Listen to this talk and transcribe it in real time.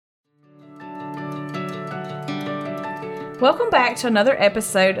Welcome back to another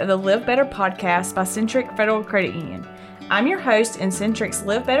episode of the Live Better podcast by Centric Federal Credit Union. I'm your host and Centric's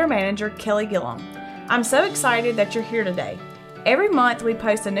Live Better manager, Kelly Gillum. I'm so excited that you're here today. Every month we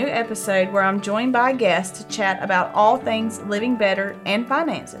post a new episode where I'm joined by a guest to chat about all things living better and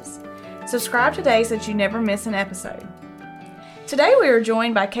finances. Subscribe today so that you never miss an episode. Today we are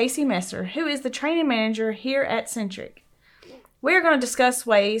joined by Casey Messer, who is the training manager here at Centric. We are going to discuss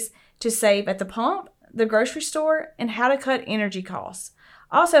ways to save at the pump, the grocery store, and how to cut energy costs.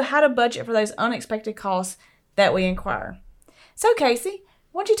 Also, how to budget for those unexpected costs that we incur. So, Casey,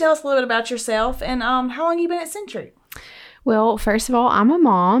 why don't you tell us a little bit about yourself and how long you've been at Centric? Well, first of all, I'm a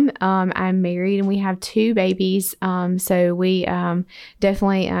mom. I'm married and we have 2 babies. So we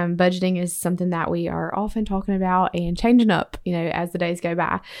definitely budgeting is something that we are often talking about and changing up, as the days go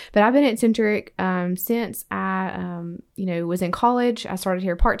by. But I've been at Centric since I, was in college. I started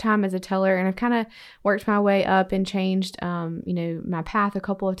here part-time as a teller, and I've kind of worked my way up and changed, my path a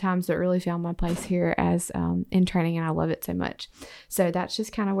couple of times, but really found my place here as in training, and I love it so much. So that's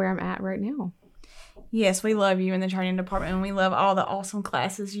just kind of where I'm at right now. Yes, we love you in the training department, and we love all the awesome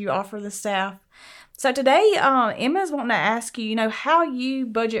classes you offer the staff. So today, Emma's wanting to ask you, how you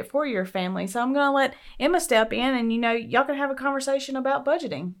budget for your family. So I'm going to let Emma step in, and, y'all can have a conversation about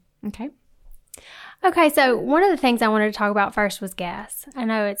budgeting. Okay, so one of the things I wanted to talk about first was gas. I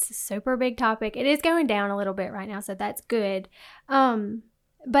know it's a super big topic. It is going down a little bit right now, so that's good.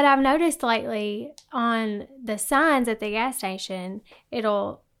 But I've noticed lately on the signs at the gas station,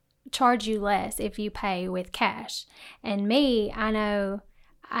 it'll charge you less if you pay with cash. And me, I know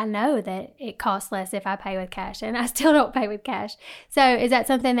that it costs less if I pay with cash, and I still don't pay with cash. So is that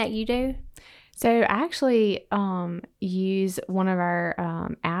something that you do? So I actually use one of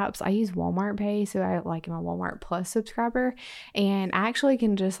our apps. I use Walmart Pay, so I am a Walmart Plus subscriber, and I actually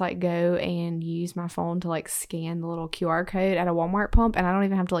can just go and use my phone to scan the little QR code at a Walmart pump, and I don't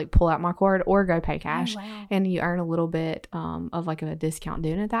even have to pull out my card or go pay cash. Oh, wow. And you earn a little bit of a discount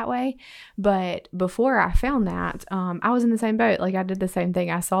doing it that way. But before I found that, I was in the same boat. I did the same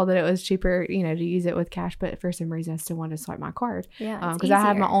thing. I saw that it was cheaper, to use it with cash, but for some reason I still wanted to swipe my card. Yeah, because I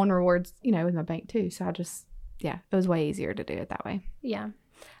have my own rewards, with my bank too. So it was way easier to do it that way. Yeah,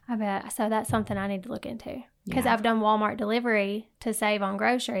 I bet. So that's something I need to look into, because Yeah. I've done Walmart delivery to save on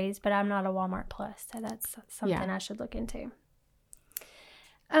groceries, but I'm not a Walmart Plus. So that's something I should look into.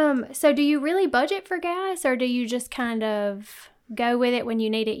 So do you really budget for gas, or do you just kind of go with it when you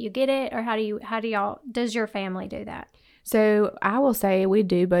need it, you get it? Or does your family do that? So I will say we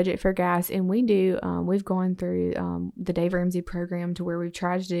do budget for gas, and we do, we've gone through the Dave Ramsey program to where we've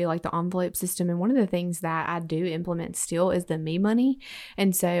tried to do the envelope system. And one of the things that I do implement still is the Me Money.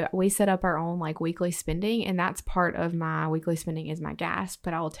 And so we set up our own weekly spending, and that's part of my weekly spending is my gas.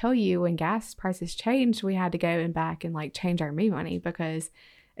 But I will tell you, when gas prices changed, we had to go and back and change our Me Money because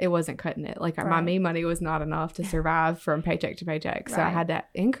it wasn't cutting it. My Me Money was not enough to survive from paycheck to paycheck. So I had to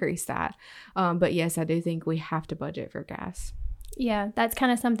increase that. But yes, I do think we have to budget for gas. Yeah, that's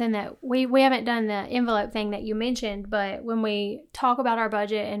kind of something that we haven't done, the envelope thing that you mentioned, but when we talk about our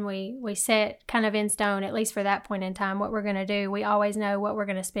budget and we set kind of in stone, at least for that point in time, what we're going to do, we always know what we're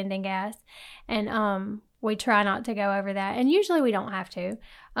going to spend in gas. And we try not to go over that. And usually we don't have to.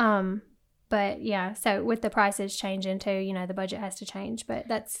 But yeah, so with the prices changing too, the budget has to change. But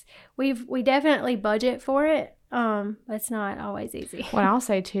we definitely budget for it. It's not always easy. Well, I'll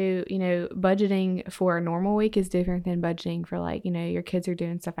say too, budgeting for a normal week is different than budgeting for your kids are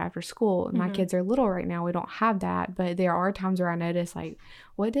doing stuff after school. Mm-hmm. My kids are little right now. We don't have that, but there are times where I notice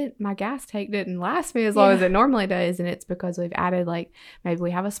what did my gas tank didn't last me as long as it normally does. And it's because we've added maybe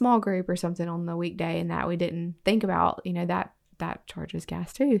we have a small group or something on the weekday, and that we didn't think about, that charges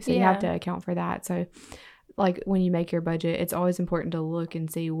gas too. So you have to account for that. So when you make your budget, it's always important to look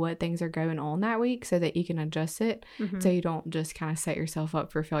and see what things are going on that week so that you can adjust it. Mm-hmm. So you don't just kind of set yourself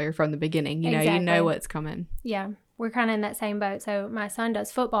up for failure from the beginning. You know what's coming. Yeah. We're kind of in that same boat. So my son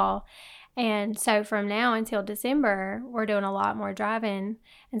does football. And so from now until December, we're doing a lot more driving.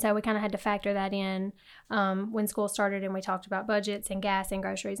 And so we kind of had to factor that in when school started, and we talked about budgets and gas and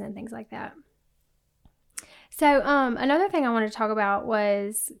groceries and things like that. So another thing I wanted to talk about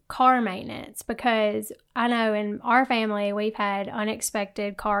was car maintenance, because I know in our family we've had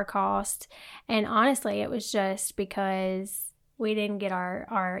unexpected car costs, and honestly it was just because we didn't get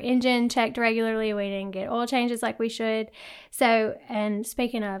our engine checked regularly. We didn't get oil changes like we should. So, and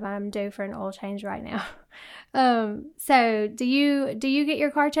speaking of, I'm due for an oil change right now. So do you get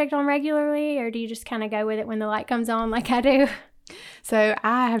your car checked on regularly, or do you just kind of go with it when the light comes on like I do? So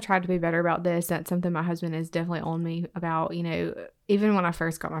I have tried to be better about this. That's something my husband is definitely on me about. even when I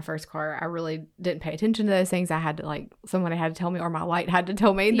first got my first car, I really didn't pay attention to those things. I had to somebody had to tell me, or my light had to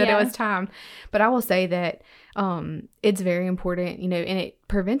tell me that it was time. But I will say that it's very important, and it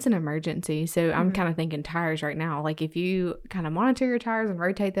prevents an emergency. So I'm kind of thinking tires right now. Like if you kind of monitor your tires and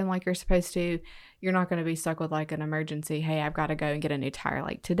rotate them like you're supposed to, you're not going to be stuck with like an emergency. Hey, I've got to go and get a new tire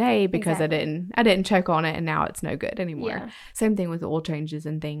like today because I didn't check on it and now it's no good anymore. Yeah. Same thing with oil changes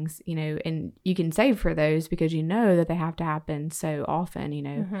and things, and you can save for those because you know that they have to happen so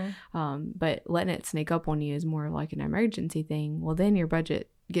often, but letting it sneak up on you is more like an emergency thing. Well, then your budget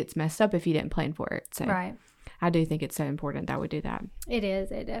gets messed up if you didn't plan for it. So right. I do think it's so important that we do that. It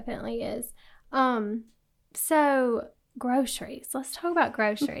is. It definitely is. So groceries. Let's talk about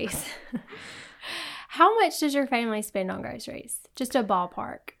groceries. How much does your family spend on groceries? Just a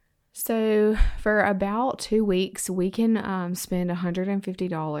ballpark. So for about 2 weeks, we can spend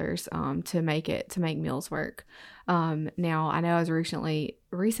 $150 to make meals work. Now I know I was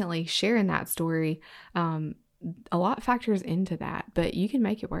recently sharing that story. A lot factors into that, but you can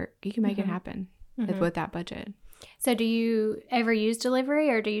make it work. You can make it happen with that budget. So do you ever use delivery,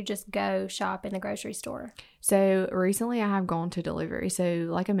 or do you just go shop in the grocery store? So recently I have gone to delivery. So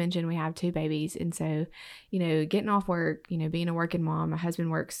like I mentioned, we have 2 babies. And so, getting off work, being a working mom, my husband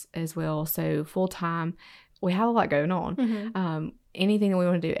works as well. So full time, we have a lot going on. Anything that we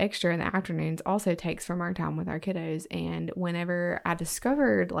want to do extra in the afternoons also takes from our time with our kiddos. And whenever I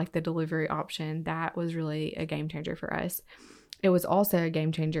discovered like the delivery option, that was really a game changer for us. It was also a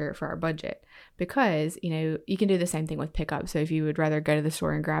game changer for our budget because, you can do the same thing with pickup. So if you would rather go to the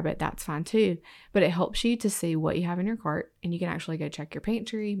store and grab it, that's fine too. But it helps you to see what you have in your cart, and you can actually go check your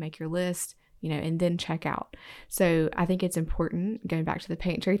pantry, make your list, and then check out. So I think it's important, going back to the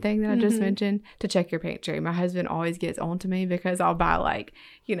pantry thing that I just mentioned, to check your pantry. My husband always gets on to me because I'll buy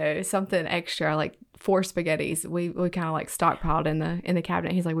something extra, like 4 spaghettis. We kind of stockpiled in the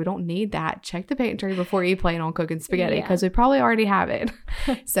cabinet. He's like, we don't need that. Check the pantry before you plan on cooking spaghetti because we probably already have it.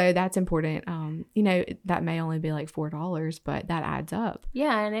 So that's important. That may only be like $4, but that adds up.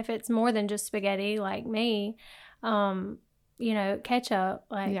 Yeah. And if it's more than just spaghetti like me, ketchup,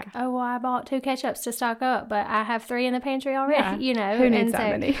 I bought 2 ketchups to stock up, but I have 3 in the pantry already, Who needs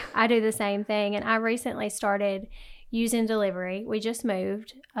that many? I do the same thing. And I recently started using delivery. We just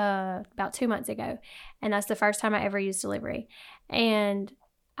moved about 2 months ago, and that's the first time I ever used delivery. And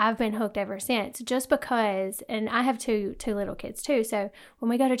I've been hooked ever since, just because, and I have two little kids too. So when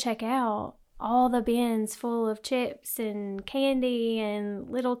we go to check out, all the bins full of chips and candy and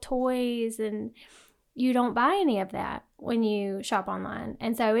little toys, and you don't buy any of that when you shop online.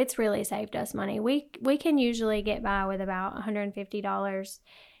 And so it's really saved us money. We can usually get by with about $150,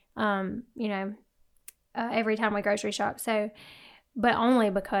 every time we grocery shop. So, but only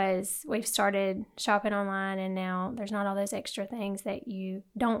because we've started shopping online, and now there's not all those extra things that you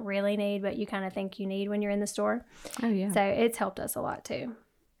don't really need, but you kind of think you need when you're in the store. Oh yeah. So it's helped us a lot too.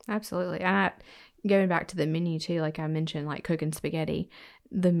 Absolutely. And going back to the menu too, like I mentioned, like cooking spaghetti,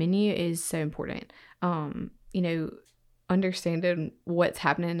 the menu is so important. Understanding what's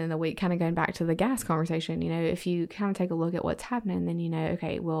happening in the week, kind of going back to the gas conversation, if you kind of take a look at what's happening, then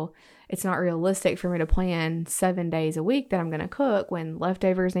okay, well, it's not realistic for me to plan 7 days a week that I'm going to cook when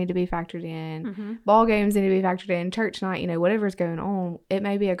leftovers need to be factored in, ball games need to be factored in, church night, whatever's going on. It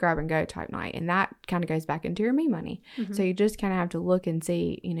may be a grab and go type night, and that kind of goes back into your me money. So you just kind of have to look and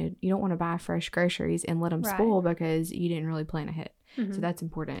see, you don't want to buy fresh groceries and let them spoil because you didn't really plan ahead. So that's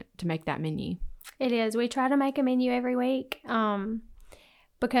important to make that menu. It is. We try to make a menu every week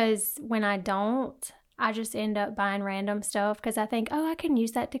because when I don't, I just end up buying random stuff because I think, I can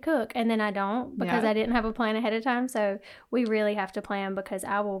use that to cook. And then I don't because I didn't have a plan ahead of time. So we really have to plan because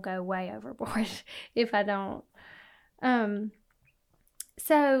I will go way overboard if I don't.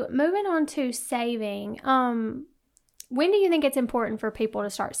 So moving on to saving, when do you think it's important for people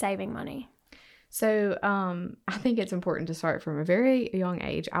to start saving money? So I think it's important to start from a very young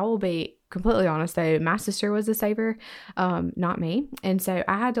age. I will be completely honest though, my sister was a saver, not me. And so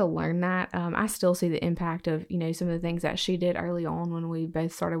I had to learn that. I still see the impact of, some of the things that she did early on when we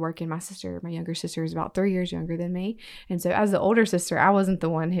both started working. My younger sister is about 3 years younger than me. And so as the older sister, I wasn't the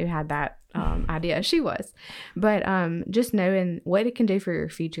one who had that idea. She was. But just knowing what it can do for your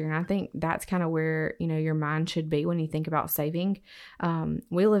future. And I think that's kind of where, your mind should be when you think about saving.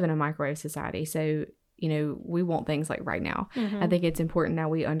 We live in a microwave society. So we want things like right now. I think it's important that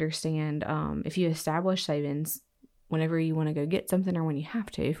we understand if you establish savings, whenever you want to go get something or when you have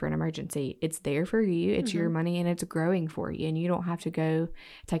to for an emergency, it's there for you. It's your money and it's growing for you. And you don't have to go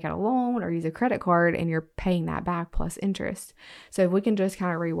take out a loan or use a credit card and you're paying that back plus interest. So if we can just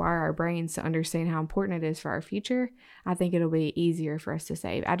kind of rewire our brains to understand how important it is for our future, I think it'll be easier for us to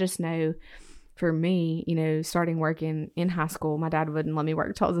save. I just know for me, you know, starting working in high school, my dad wouldn't let me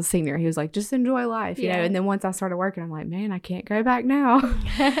work till I was a senior. He was like, just enjoy life, you know. And then once I started working, I'm like, man, I can't go back now.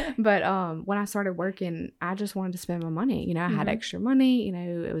 But when I started working, I just wanted to spend my money. You know, I had extra money, you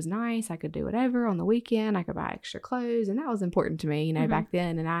know, it was nice. I could do whatever on the weekend. I could buy extra clothes. And that was important to me, you know, back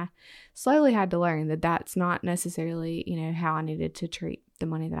then. And I slowly had to learn that that's not necessarily, you know, how I needed to treat the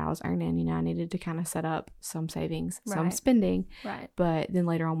money that I was earning. You know, I needed to kind of set up some savings, some spending. But then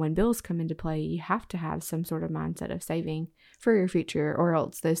later on when bills come into play, you have to have some sort of mindset of saving for your future, or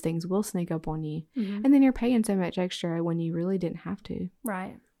else those things will sneak up on you. And then you're paying so much extra when you really didn't have to.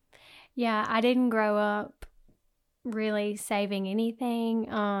 Right. Yeah, I didn't grow up really saving anything.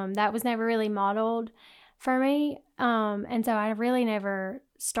 That was never really modeled for me. And so I really never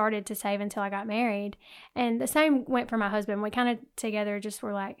started to save until I got married. And the same went for my husband. We kind of together just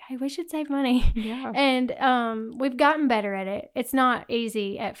were like, hey, we should save money. And we've gotten better at it. It's not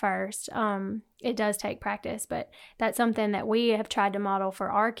easy at first. It does take practice, but that's something that we have tried to model for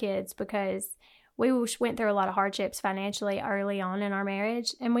our kids, because we went through a lot of hardships financially early on in our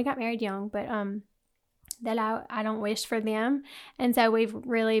marriage, and we got married young, but that I don't wish for them. And so we've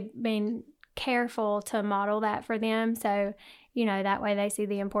really been careful to model that for them. So, you know, that way they see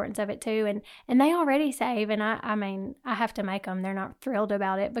the importance of it too. And they already save. And I mean, I have to make them. They're not thrilled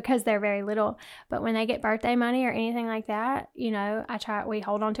about it because they're very little. But when they get birthday money or anything like that, you know, we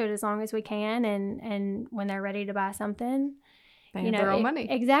hold on to it as long as we can. And when they're ready to buy something, they have their own money.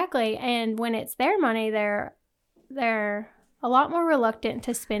 Exactly. And when it's their money, they're a lot more reluctant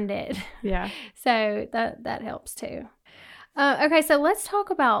to spend it. Yeah. So that helps too. Okay, so let's talk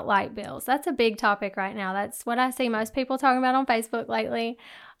about light bills. That's a big topic right now. That's what I see most people talking about on Facebook lately.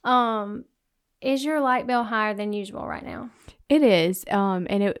 Is your light bill higher than usual right now? It is.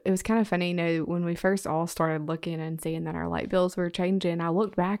 And it was kind of funny, you know, when we first all started looking and seeing that our light bills were changing, I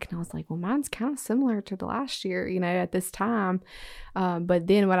looked back and I was like, well, mine's kind of similar to the last year, you know, at this time. But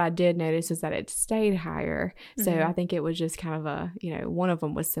then what I did notice is that it stayed higher. So I think it was just kind of one of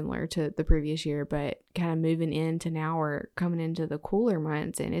them was similar to the previous year, but kind of moving into now we're coming into the cooler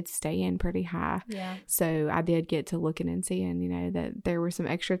months and it's staying pretty high. Yeah. So I did get to looking and seeing, you know, that there were some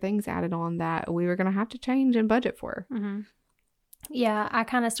extra things added on that we were going to have to change and budget for. Yeah, I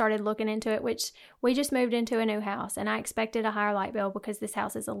kind of started looking into it, which we just moved into a new house and I expected a higher light bill because this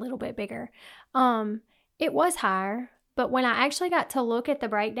house is a little bit bigger. It was higher, but when I actually got to look at the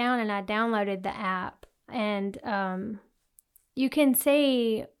breakdown and I downloaded the app and you can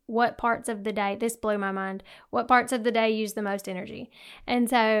see what parts of the day, this blew my mind, what parts of the day use the most energy. And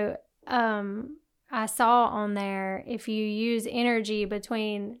so I saw on there, if you use energy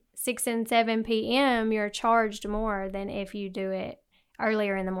between 6 and 7 p.m., you're charged more than if you do it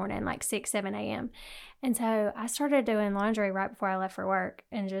earlier in the morning, like 6, 7 a.m. And so I started doing laundry right before I left for work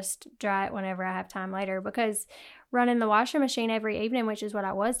and just dry it whenever I have time later, because running the washing machine every evening, which is what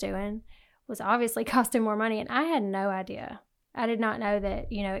I was doing, was obviously costing more money. And I had no idea. I did not know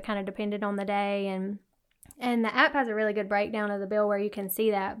that, you know, it kind of depended on the day, and the app has a really good breakdown of the bill where you can see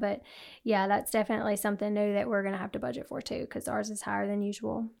that. But yeah, that's definitely something new that we're going to have to budget for too, because ours is higher than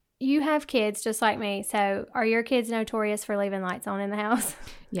usual. You have kids just like me. So are your kids notorious for leaving lights on in the house?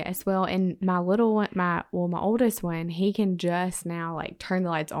 Yes. Well, and my little one, my oldest one, he can just now like turn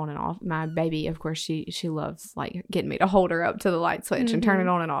the lights on and off. My baby, of course, she loves like getting me to hold her up to the light switch and turn it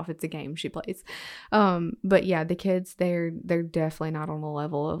on and off. It's a game she plays. But yeah, the kids, they're definitely not on the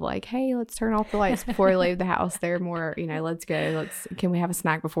level of like, hey, let's turn off the lights before we leave the house. They're more, you know, let's go. Can we have a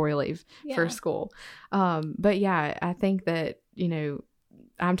snack before we leave for school? But yeah, I think that, you know,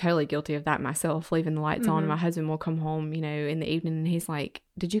 I'm totally guilty of that myself, leaving the lights on. My husband will come home, you know, in the evening and he's like,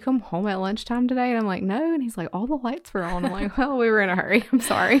 did you come home at lunchtime today? And I'm like, no. And he's like, all the lights were on. I'm like, well, we were in a hurry. I'm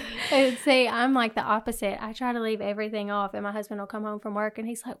sorry. See, I'm like the opposite. I try to leave everything off and my husband will come home from work and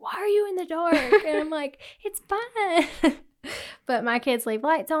he's like, why are you in the dark? And I'm like, it's fine. But my kids leave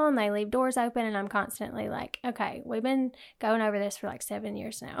lights on, they leave doors open, and I'm constantly like, okay, we've been going over this for like 7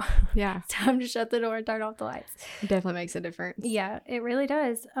 years now. Yeah. It's time to shut the door and turn off the lights. It definitely makes a difference. Yeah, it really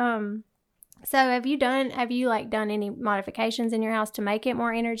does. So have you done any modifications in your house to make it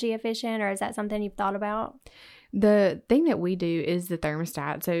more energy efficient, or is that something you've thought about? The thing that we do is the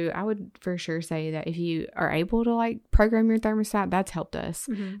thermostat. So I would for sure say that if you are able to like program your thermostat, that's helped us.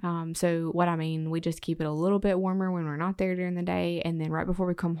 So what I mean, we just keep it a little bit warmer when we're not there during the day. And then right before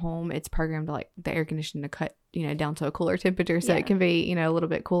we come home, it's programmed to like the air conditioning to cut, down to a cooler temperature. So it can be, a little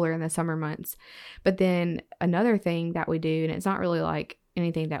bit cooler in the summer months. But then another thing that we do, and it's not really like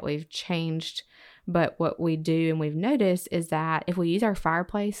anything that we've changed, but what we do and we've noticed is that if we use our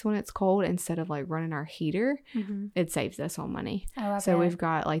fireplace when it's cold instead of like running our heater, it saves us on money. So we've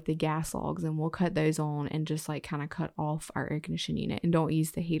got like the gas logs, and we'll cut those on and just like kind of cut off our air conditioning unit and don't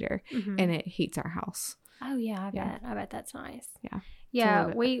use the heater, and it heats our house. Oh yeah, I bet that's nice.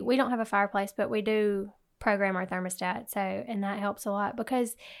 Yeah, we don't have a fireplace, but we do program our thermostat, and that helps a lot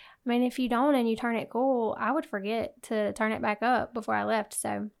because I mean, if you don't and you turn it cool, I would forget to turn it back up before I left.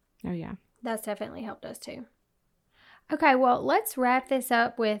 So that's definitely helped us too. Okay, well, let's wrap this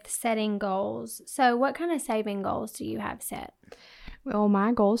up with setting goals. So what kind of saving goals do you have set? Well,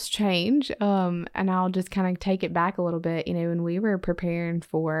 my goals change, and I'll just kind of take it back a little bit. When we were preparing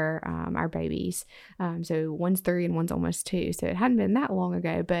for our babies, so one's 3 and one's almost 2, so it hadn't been that long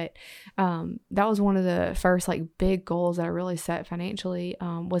ago, but that was one of the first like big goals that I really set financially,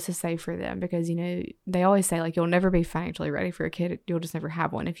 was to save for them, because they always say like you'll never be financially ready for a kid, you'll just never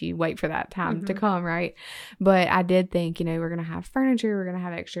have one if you wait for that time to come, right? But I did think we're gonna have furniture, we're gonna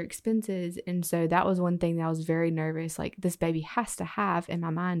have extra expenses, and so that was one thing that I was very nervous, like this baby has to have in my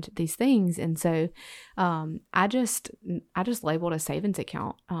mind these things. And so I just labeled a savings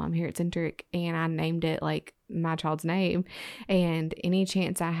account here at Centric, and I named it like my child's name, and any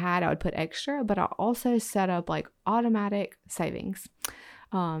chance I had I would put extra, but I also set up like automatic savings.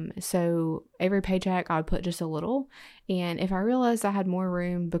 So every paycheck I would put just a little, and if I realized I had more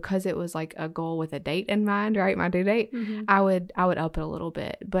room because it was like a goal with a date in mind, right, my due date, I would up it a little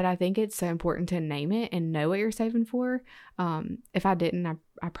bit. But I think it's so important to name it and know what you're saving for. If I didn't,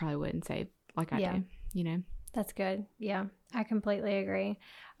 I probably wouldn't save like I do, That's good. Yeah, I completely agree.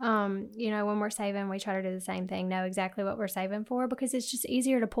 When we're saving, we try to do the same thing, know exactly what we're saving for, because it's just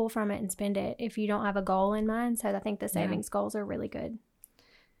easier to pull from it and spend it if you don't have a goal in mind. So I think the savings goals are really good.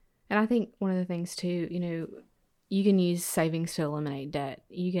 And I think one of the things too, you can use savings to eliminate debt.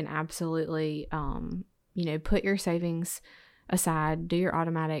 You can absolutely, put your savings aside, do your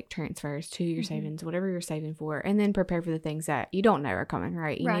automatic transfers to your savings, whatever you're saving for, and then prepare for the things that you don't know are coming,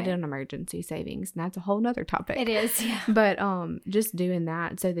 right? You need an emergency savings, and that's a whole nother topic. It is, yeah. But just doing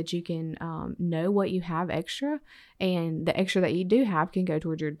that so that you can know what you have extra, and the extra that you do have can go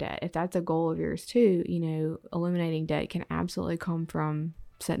towards your debt. If that's a goal of yours too, eliminating debt can absolutely come from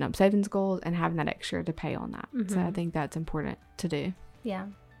setting up savings goals and having that extra to pay on that. So I think that's important to do. Yeah,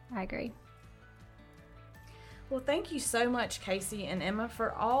 I agree. Well, thank you so much, Casey and Emma,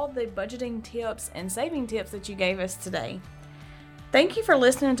 for all the budgeting tips and saving tips that you gave us today. Thank you for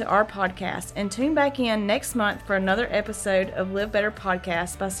listening to our podcast, and tune back in next month for another episode of Live Better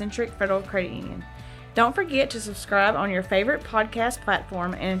Podcast by Centric Federal Credit Union. Don't forget to subscribe on your favorite podcast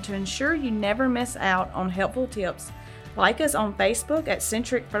platform, and to ensure you never miss out on helpful tips, like us on Facebook at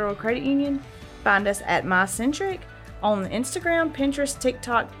Centric Federal Credit Union, find us at MyCentric on Instagram, Pinterest,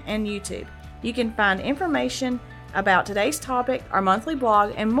 TikTok, and YouTube. You can find information about today's topic, our monthly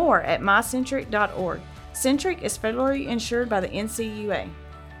blog, and more at mycentric.org. Centric is federally insured by the NCUA.